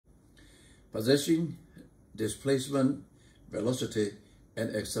position, displacement, velocity,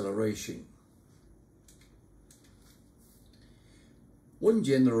 and acceleration. One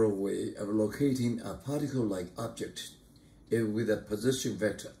general way of locating a particle-like object is with a position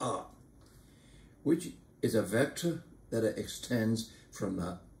vector r, which is a vector that extends from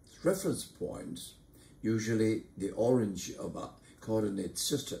a reference point, usually the origin of a coordinate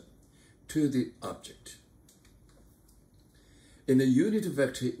system, to the object. In the unit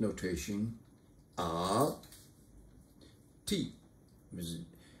vector notation, r, t,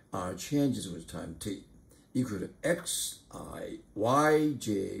 r changes with time t, equal to x, I, y,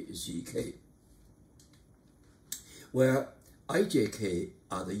 j, z, k, where I, j, k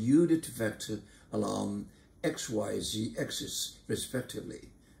are the unit vector along x, y, z axis respectively.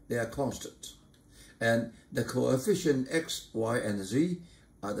 They are constant. And the coefficient x, y, and z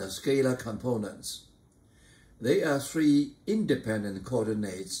are the scalar components. They are three independent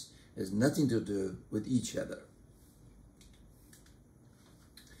coordinates. Has nothing to do with each other.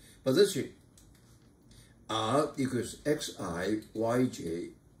 Position r equals xi,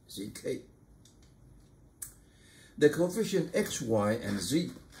 yj, zk. The coefficient x, y, and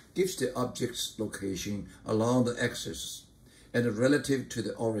z gives the object's location along the axis and relative to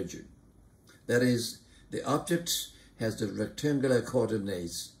the origin. That is, the object has the rectangular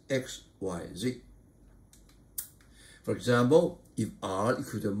coordinates x, y, z. For example, if r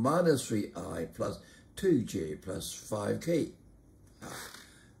equal to minus 3i plus 2j plus 5k,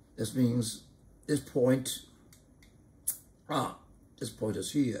 this means this point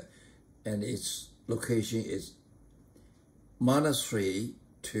is here, and its location is minus 3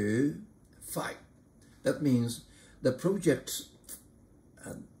 to 5. That means the project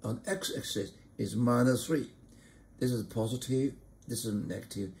on x-axis is minus 3. This is positive, this is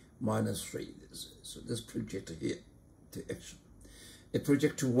negative, minus 3. So this projector here to x. A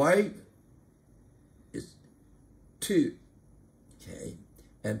project to y is 2, okay,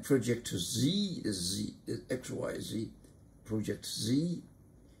 and project to z is x, y, z. Project z,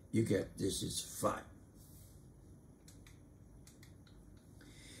 you get this is 5.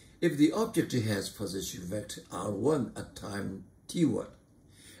 If the object has position vector r1 at time t1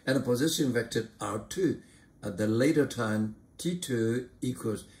 and a position vector r2 at the later time t2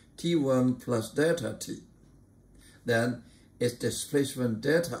 equals t1 plus delta t, then its displacement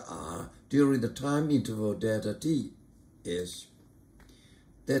delta r during the time interval delta t is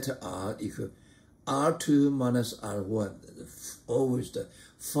delta r equals r2 minus r1, always the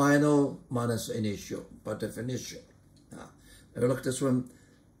final minus initial by definition. Now, if you look at this one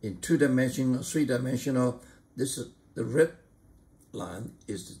in 2-dimensional, 3-dimensional, this is the red line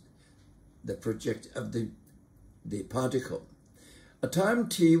is the project of the particle. At time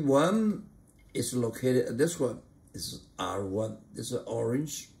t1 is located at this one. This is r1. This is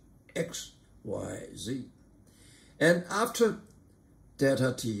orange, x, y, z. And after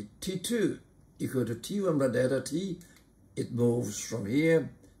delta t, t2 equal to t1 by delta t, it moves from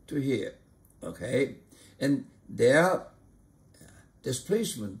here to here, okay? And their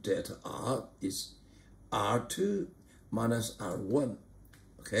displacement delta r is r2 minus r1,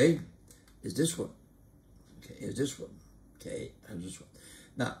 okay? Is this one, okay, is this one, okay, and this one.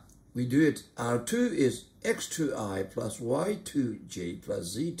 Now, we do it, r2 is x2i plus y2j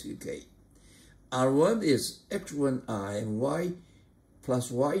plus z2k. r1 is x1i and y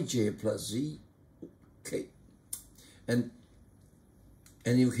plus yj plus zk.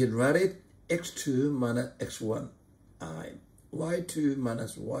 And you can write it x2 minus x1i, y2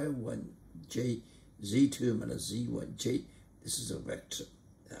 minus y1j, z2 minus z1j. This is a vector.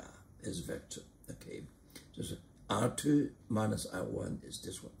 Is vector. Okay. So r2 minus r1 is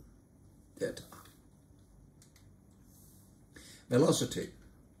this one. Delta r. Velocity.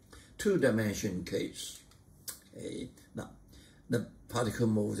 2-dimension case. Okay. Now, the particle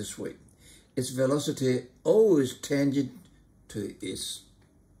moves this way. Its velocity always tangent to this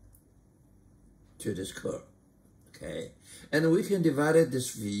curve. Okay. And we can divide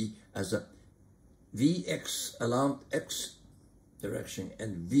this v as a vx along x direction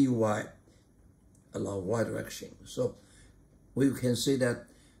and vy along y direction. So we can say that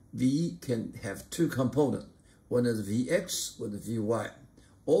v can have two components. One is vx, one is vy.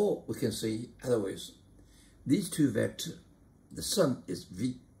 Or we can say otherwise. These two vectors, the sum is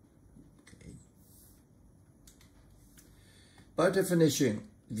v. Okay. By definition,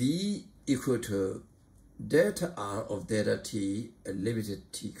 v equal to delta r of delta t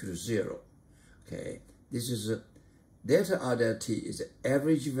limited t equal to 0. Okay. This is delta r delta t is the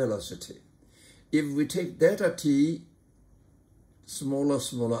average velocity. If we take delta t smaller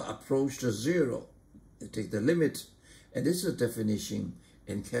approach to 0, you take the limit, and this is a definition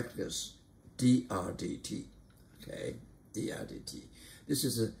in calculus. dr dt. Okay, dr dt. This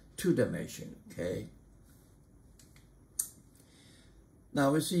is a two-dimension. Okay.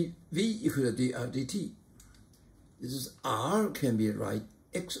 Now we see v equal to dr dt. This is r can be write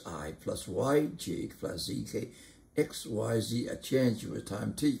xi plus yj plus zk. X, y, z are changed with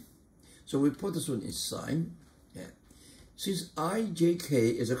time t. So we put this one in sign. Yeah. Since ijk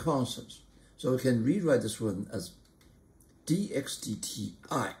is a constant, so we can rewrite this one as dx dt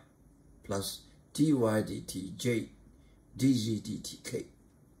I plus dy dt j dz dt k.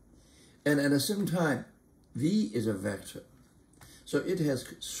 And at the same time, v is a vector. So it has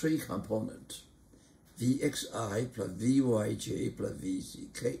three components: vxi plus vyj plus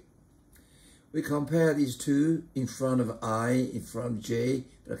vzk. We compare these two in front of I, in front of j,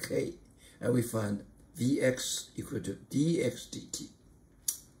 plus k, and we find vx equal to dx dt,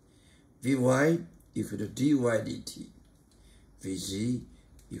 vy equal to dy dt, vz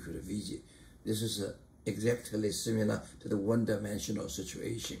equal to vj. This is exactly similar to the one-dimensional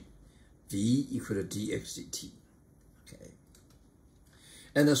situation. V equal to dx dt. Okay.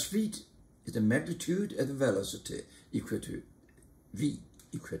 And the speed is the magnitude and the velocity equal to v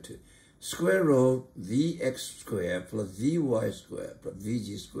equal to square root vx squared plus vy squared plus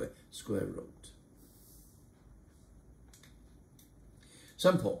vg squared square root.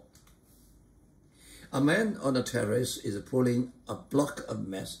 Simple. A man on a terrace is pulling a block of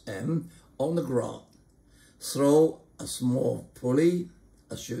mass m on the ground. Throw a small pulley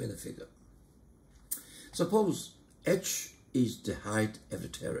as shown in the figure. Suppose h is the height of the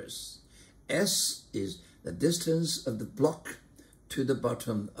terrace. S is the distance of the block to the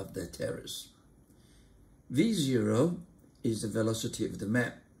bottom of the terrace. V0 is the velocity of the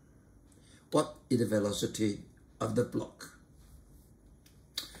man. What is the velocity of the block?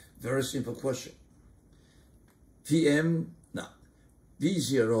 Very simple question. Vm, now,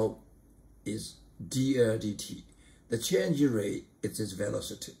 V0 is dr dt. The change rate is its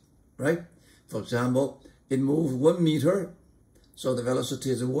velocity, right? For example, it moves 1 meter, so the velocity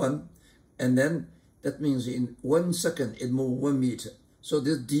is 1, and then that means in 1 second it moves 1 meter. So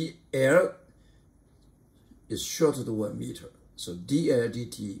this dr is shorter than 1 meter. So dr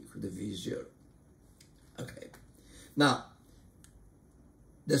dt equal to v0. Okay. Now,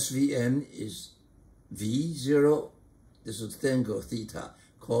 this Vm is v0. This is tangle theta,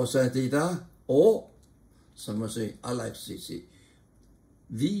 cosine theta, or someone say, I like CC.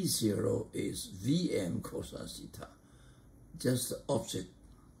 V0 is Vm cosine theta. Just the opposite.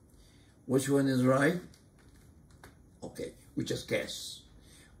 Which one is right? Okay, we just guess.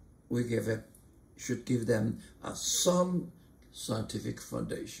 We should give them some scientific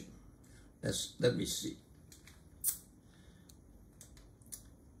foundation. Let me see.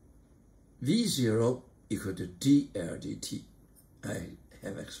 V0 equal to dr dt. I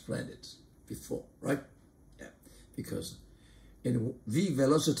have explained it before, right? Yeah, because in v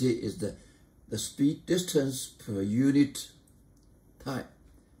velocity is the speed distance per unit time.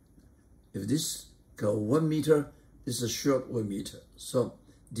 If this go 1 meter, this is a short 1 meter. So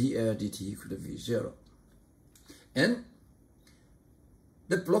dr dt equal to v0. And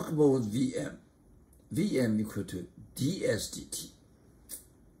the block mode Vm. Vm equal to ds dt.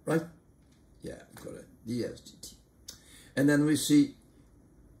 Right? Yeah, correct. ds dt. And then we see,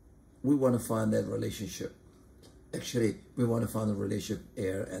 we want to find that relationship. Actually, we want to find the relationship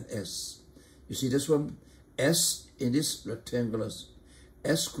R and S. You see this one? S in this rectangular,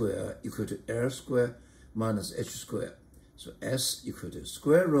 S square equal to R square minus H square. So S equal to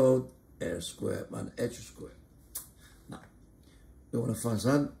square root R square minus H square. Now, we want to find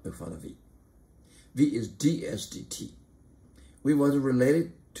sun, we find a V. V is ds dt. We want to relate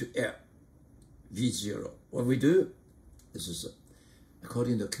it to R, V0. What we do, this is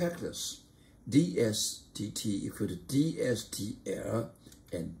according to calculus, ds dt equal to ds dr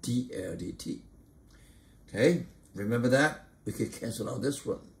and dr dt. Okay, remember that? We can cancel out this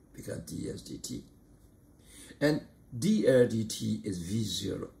one because ds dt. And dr dt is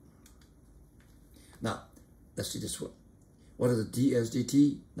v0. Now, let's see this one. What is the ds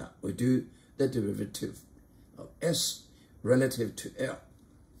dt? Now, we do the derivative of s relative to l.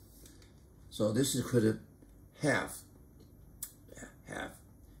 So this is equal to half.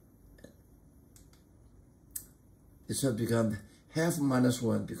 This has become half minus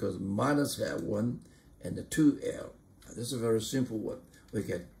 1 because minus half 1 and the 2L. This is a very simple one. We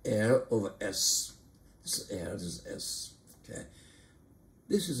get L over S. This is L, this is S. Okay.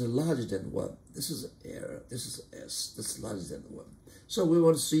 This is larger than 1. This is L, this is S. This is larger than 1. So we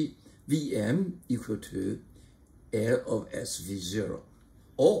want to see Vm equal to L of S V0.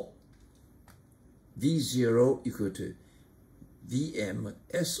 Or V0 equal to Vm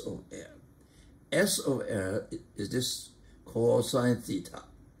S of L. S of L is this cosine theta.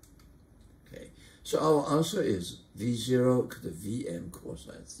 Okay, so our answer is V0 equal to Vm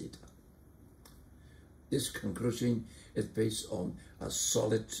cosine theta. This conclusion is based on a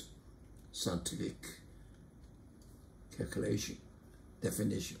solid scientific calculation,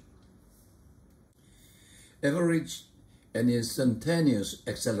 definition. Average and instantaneous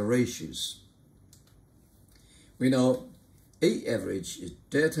accelerations. We know A average is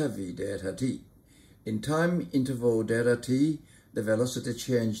delta V delta t. In time interval delta t, the velocity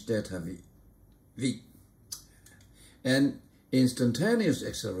change delta v. And instantaneous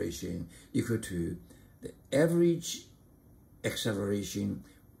acceleration equal to the average acceleration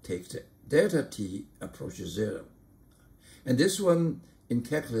takes the delta t approaches 0. And this one in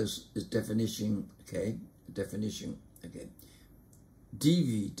calculus is definition, okay,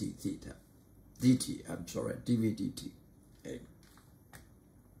 dv d theta, dt, I'm sorry, dv dt. Okay.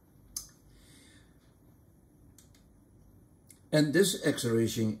 And this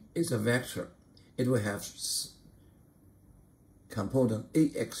acceleration is a vector. It will have component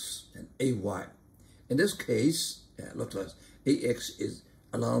ax and ay. In this case, look like ax is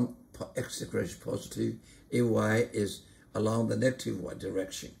along x equals positive, ay is along the negative y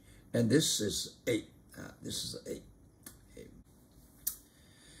direction, and this is a. This is a.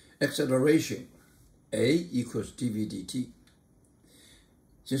 Acceleration a equals dv dt.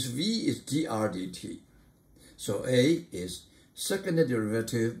 Since v is dr dt, so a is second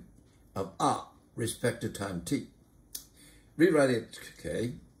derivative of r respect to time t. Rewrite it,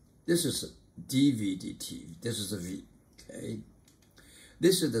 okay? This is dv dt, this is a v, okay?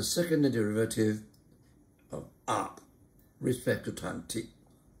 This is the second derivative of r respect to time t,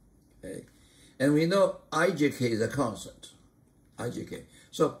 okay? And we know ijk is a constant, ijk.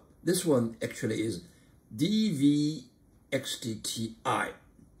 So this one actually is dv x dt I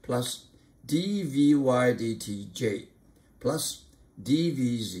plus dvy dt j plus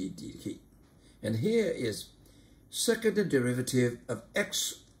dvz dt. And here is second derivative of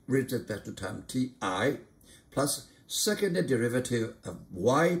x with respect to time t I plus second derivative of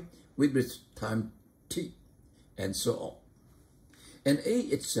y with respect to time t, and so on. And A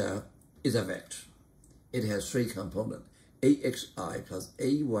itself is a vector. It has three components, axi plus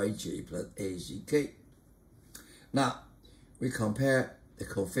ayj plus azk. Now, we compare the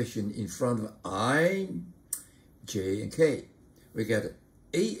coefficient in front of I, j, and k. We get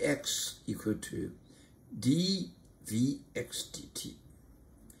ax equal to dvx dt.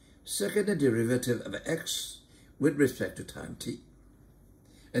 Second derivative of x with respect to time t.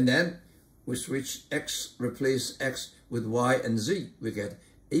 And then we switch x, replace x with y and z. We get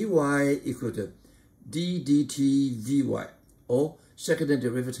ay equal to d dt vy, or second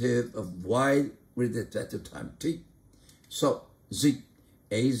derivative of y with respect to time t. So z,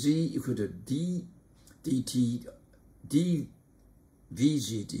 az equal to d dt d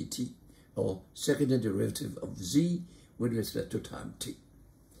vz dt, or second derivative of z with respect to time t,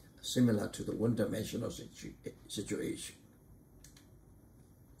 similar to the one-dimensional situation.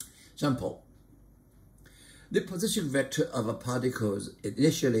 Example: the position vector of a particle is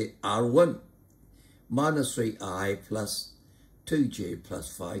initially r1 minus 3i plus 2j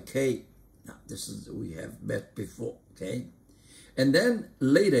plus 5k. Now, this is we have met before, okay? And then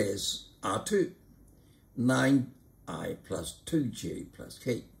later is r2, 9i plus 2j plus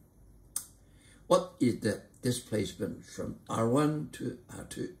k. What is the displacement from r1 to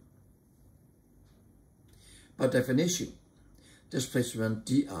r2? By definition, displacement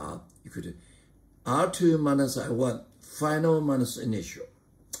dr equal to r2 minus r1, final minus initial.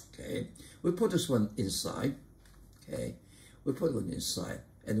 Okay, we put this one inside. Okay, we put one inside,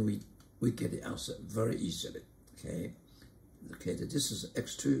 and we get the answer very easily. Okay, this is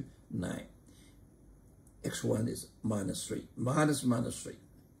x2 9, x1 is minus 3, minus 3.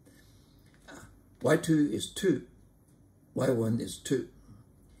 Y2 is 2, y1 is 2,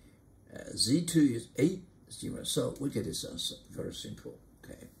 z2 is 8, 0. So we get this answer, very simple.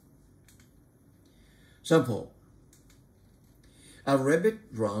 Okay. Example: a rabbit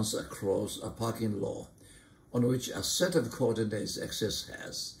runs across a parking lot on which a set of coordinates axis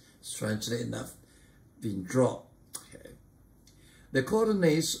has, strangely enough, been drawn. Okay. The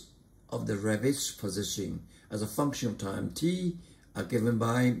coordinates of the rabbit's position as a function of time t are given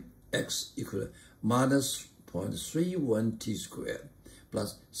by x equal to minus 0.31 t squared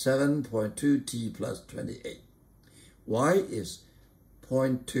plus 7.2 t plus 28. Y is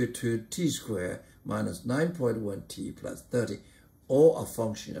 0.22 t squared minus 9.1 t plus 30, all a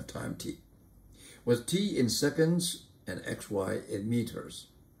function of time t, with t in seconds and xy in meters.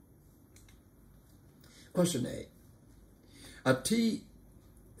 Question A. At t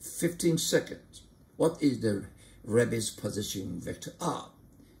 15 seconds, what is the rabbit's position vector r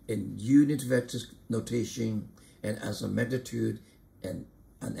in unit vector notation and as a magnitude and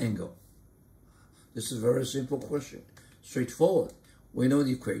an angle? This is a very simple question, straightforward. We know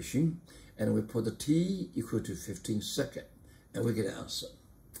the equation, and we put the t equal to 15 seconds, and we get an answer.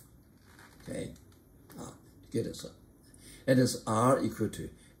 Okay, get this up. And it's r equal to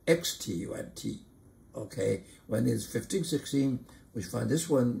xt and t. Okay, when it's 15, 16, we find this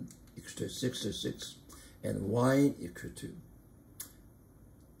one equal to 66, and y equal to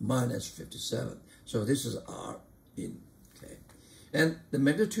minus 57. So this is r in, okay. And the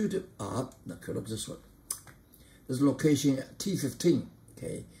magnitude of r, now look at this one. This location at T15,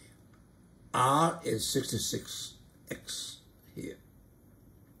 okay. R is 66x here.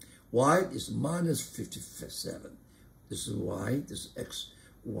 Y is minus 57. This is y, this is x,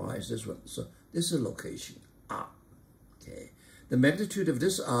 y is this one. So this is location r, okay. The magnitude of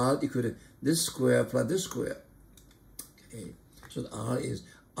this r equal to this square plus this square, okay. So the r is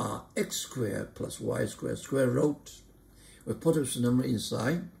rx squared plus y squared, square root. We put this number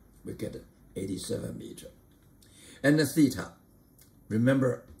inside, we get 87 meters. And the theta,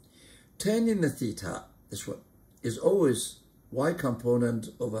 remember, tan in the theta, this one, is always y component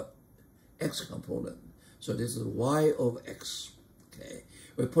over x component. So this is y over x, okay.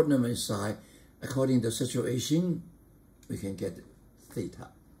 We put them inside, according to the situation, we can get theta,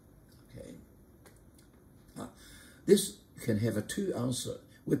 okay. This can have a two answer.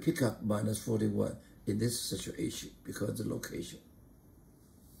 We pick up minus 41 in this situation because of the location.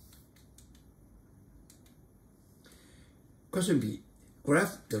 Question B,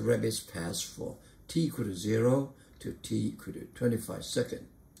 graph the rabbit's path for t equal to 0 to t equal to 25 seconds.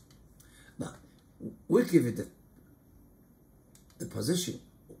 Now, we give it the position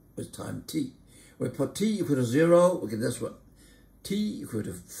with time t. We put t equal to 0, we get this one. T equal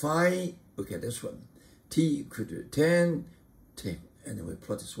to 5, we get this one. T equal to 10, 10, and then we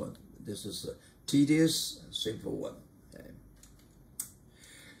plot this one. This is a tedious, simple one. Okay.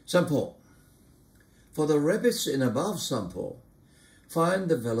 Sample. For the rabbits in above sample, find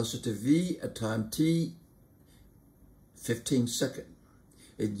the velocity v at time t 15 seconds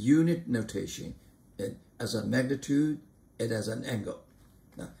in unit notation and as a magnitude and as an angle.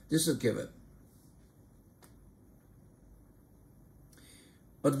 Now, this is given.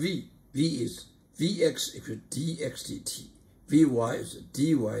 But v is vx equals dx dt. Vy is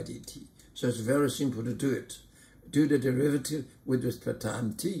dy dt. So it's very simple to do it. Do the derivative with respect to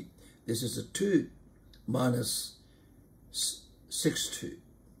time t. This is a 2 minus 62.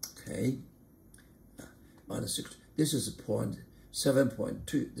 Okay? Minus 6. This is a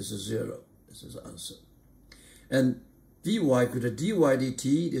 7.2. This is 0. This is the answer. And Vy equal to dy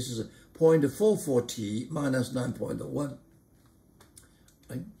dt. This is a 0.44t minus 9.01.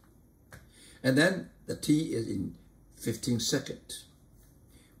 Right? And then the t is in 15 seconds.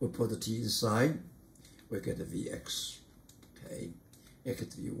 We put the t inside, we get the Vx, okay, we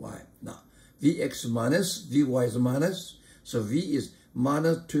get the Vy. Now, Vx minus, Vy is minus, so V is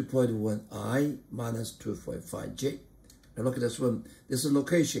minus 2.1i minus 2.5j. Now look at this one, this is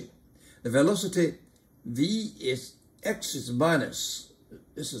location. The velocity, V is, x is minus,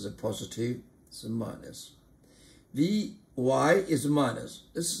 this is a positive, it's a minus. Vy is minus,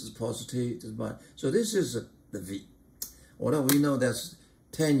 this is positive, this is minus. So this is the V. Well, we know that's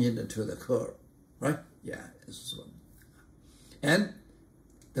tangent to the curve, right? Yeah, this is one. And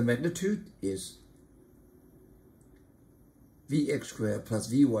the magnitude is Vx squared plus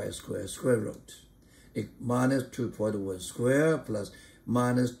Vy squared, square root. Minus 2.1 square plus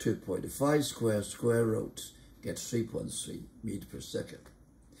minus 2.5 square, square root. Get 3.3 meters per second.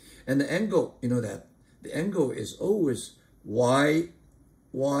 And the angle, you know that, the angle is always y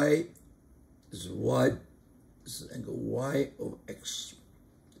is y, this is angle y over x.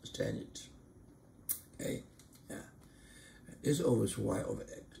 Tangent. Okay, yeah. It's always y over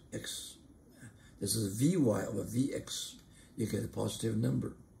x. This is Vy over Vx. You get a positive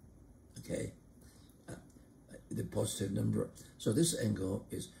number. Okay, the positive number. So this angle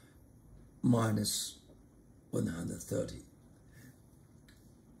is minus 130.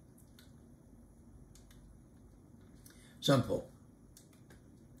 Sample.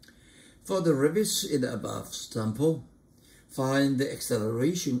 For the rabbits in the above sample, find the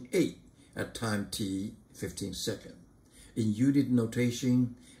acceleration a at time t 15 seconds in unit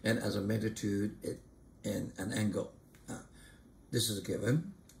notation and as a magnitude and an angle. This is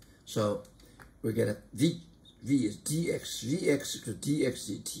given. So we get a v is dx, vx equals dx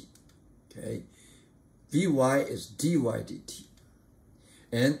dt. Okay, vy is dy dt,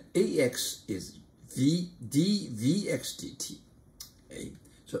 and ax is dvx dt. Okay,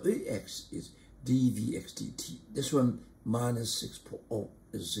 so ax is dvx dt. This one minus 6.0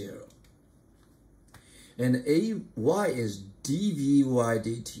 is 0. And ay is dvy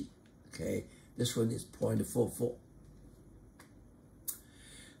dt. Okay, this one is 0.44.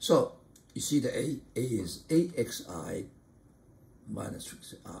 So you see the a is axi minus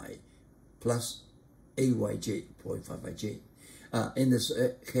 6i plus ayj, 0.55j. In this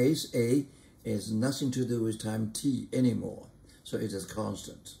case, a is nothing to do with time t anymore, so it is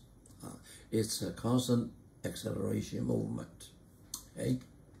constant. It's a constant acceleration movement. Okay,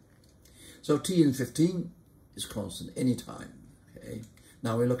 so t in 15 is constant anytime. Okay,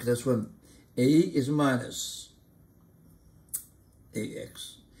 now we look at this one. A is minus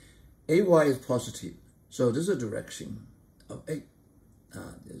ax. Ay is positive, so this is the direction of a.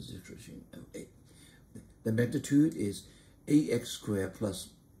 This is the direction of a. The magnitude is ax squared plus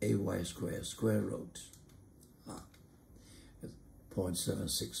ay squared square root.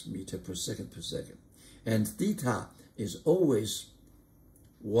 0.76 meter per second per second. And theta is always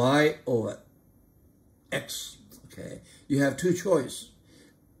y over x. Okay, you have two choices.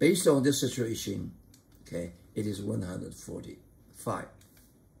 Based on this situation, okay, it is 145.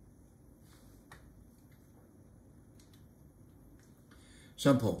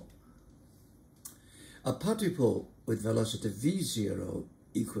 Sample. A particle with velocity v0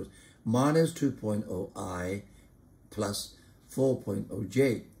 equals minus 2.0 I plus 4.0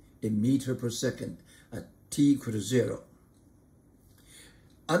 j in meter per second at t equal to 0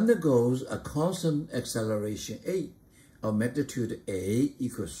 undergoes a constant acceleration a of magnitude a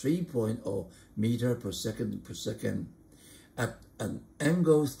equals 3.0 meter per second at an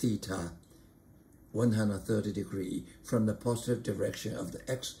angle theta 130 degrees from the positive direction of the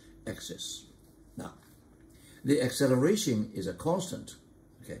x-axis. Now, the acceleration is a constant,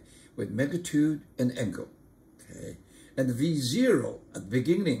 okay, with magnitude and angle, okay, and v0 at the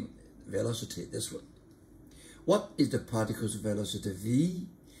beginning velocity, this one. What is the particle's velocity v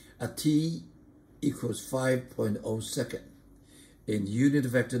at t equals 5.0 second in unit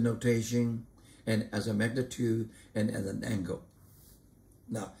vector notation and as a magnitude and as an angle?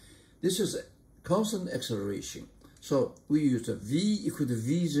 Now, this is a constant acceleration, so we use the v equal to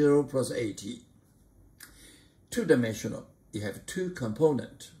v0 plus at. Two-dimensional, you have two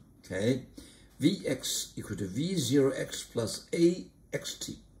components, okay? Vx equal to v0x plus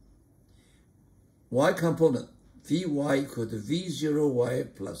axt. Y component, vy equal to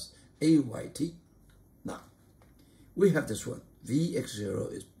v0y plus ayt. Now, we have this one.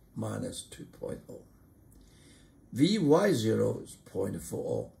 Vx0 is minus 2.0. Vy0 is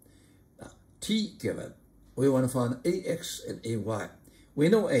 0.40. Now, t given, we want to find ax and ay. We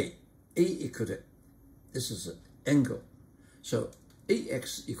know a equal to, this is an angle. So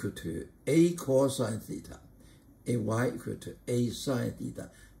ax equal to a cosine theta. Ay equal to a sine theta.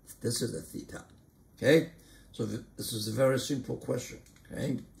 This is a theta. Okay? So this is a very simple question.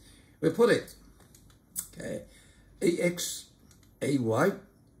 Okay? We put it. Okay? Ax, ay,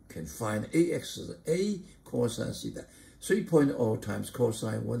 can find ax as a cosine theta. 3.0 times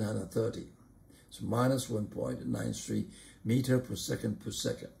cosine 130. So minus 1.93 meter per second per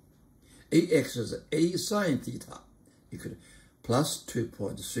second. Ax is a sine theta equal to plus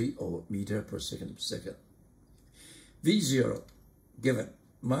 2.30 meter per second per second. V0 given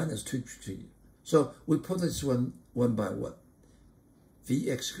minus 2.3. So we put this one by one.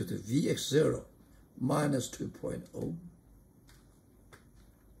 Vx equal to Vx0 minus 2.0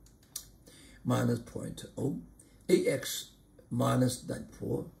 minus 0.0. Ax minus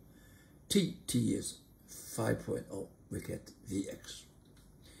 9.4. T is 5.0. We get Vx.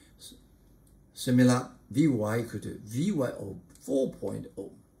 Similar, Vy equal to Vyo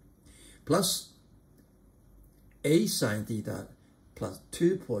 4.0 plus a sine theta plus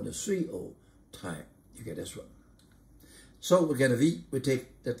 2.30 time. You get this one. So we get a V. We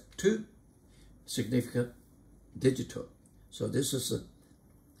take the two significant digital. So this is a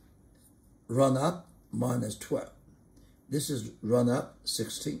run up minus 12. This is run up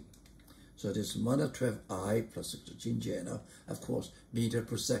 16. So this is minus 12I plus 16J now, of course, meter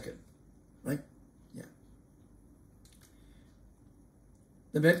per second. Right? Yeah.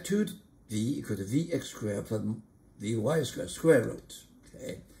 The magnitude V equal to Vx squared plus Vy squared square root.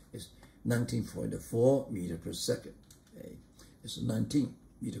 Okay, is 19.4 meter per second. Okay, it's 19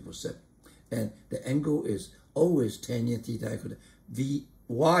 meter per second, and the angle is always tangent theta equal to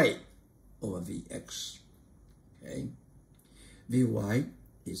Vy over Vx. Okay, Vy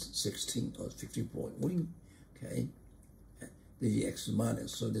is 16 or 15.1. Okay. The Vx is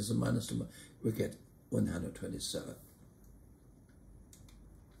minus, so this is minus, we get 127.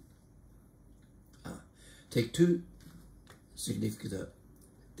 Take two significant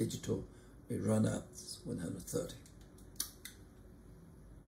digital, we run at 130.